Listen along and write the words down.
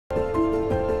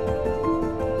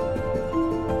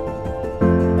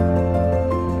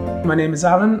My name is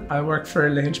Alan. I work for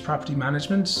Lahinch Property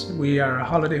Management. We are a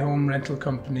holiday home rental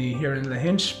company here in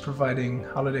Lahinch, providing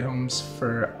holiday homes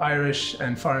for Irish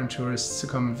and foreign tourists to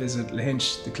come and visit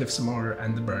Lahinch, the Cliffs of Moher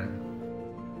and the Burn.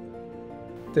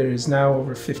 There is now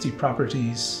over 50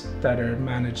 properties that are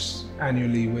managed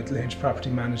annually with Lahinch Property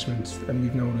Management, and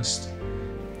we've noticed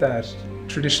that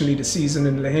traditionally the season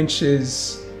in Lahinch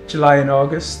is July and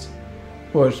August,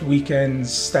 but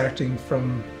weekends starting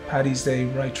from Paddy's Day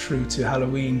right through to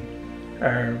Halloween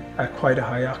are at quite a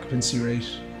high occupancy rate.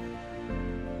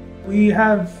 We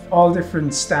have all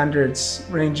different standards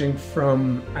ranging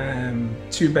from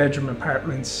 2-bedroom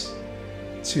apartments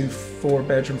to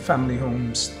 4-bedroom family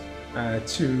homes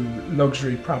to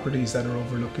luxury properties that are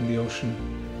overlooking the ocean.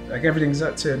 Like, everything's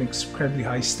up to an incredibly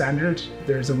high standard.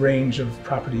 There's a range of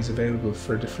properties available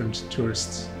for different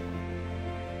tourists.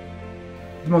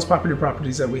 The most popular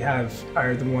properties that we have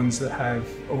are the ones that have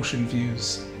ocean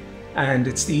views, and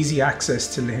it's the easy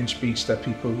access to Lahinch Beach that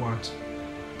people want.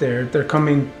 They're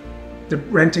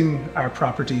renting our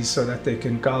properties so that they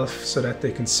can golf, so that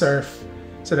they can surf,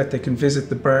 so that they can visit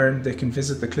the Burn, they can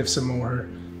visit the Cliffs of Moher.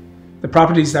 The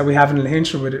properties that we have in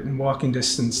Lahinch are within walking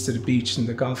distance to the beach and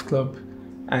the golf club,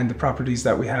 and the properties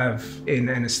that we have in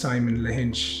Ennistymon and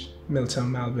Lahinch,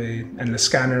 Milltown, Malbay and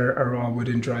Liscannor are all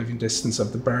within driving distance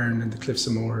of the Burn and the Cliffs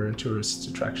of Moher and tourist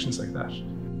attractions like that.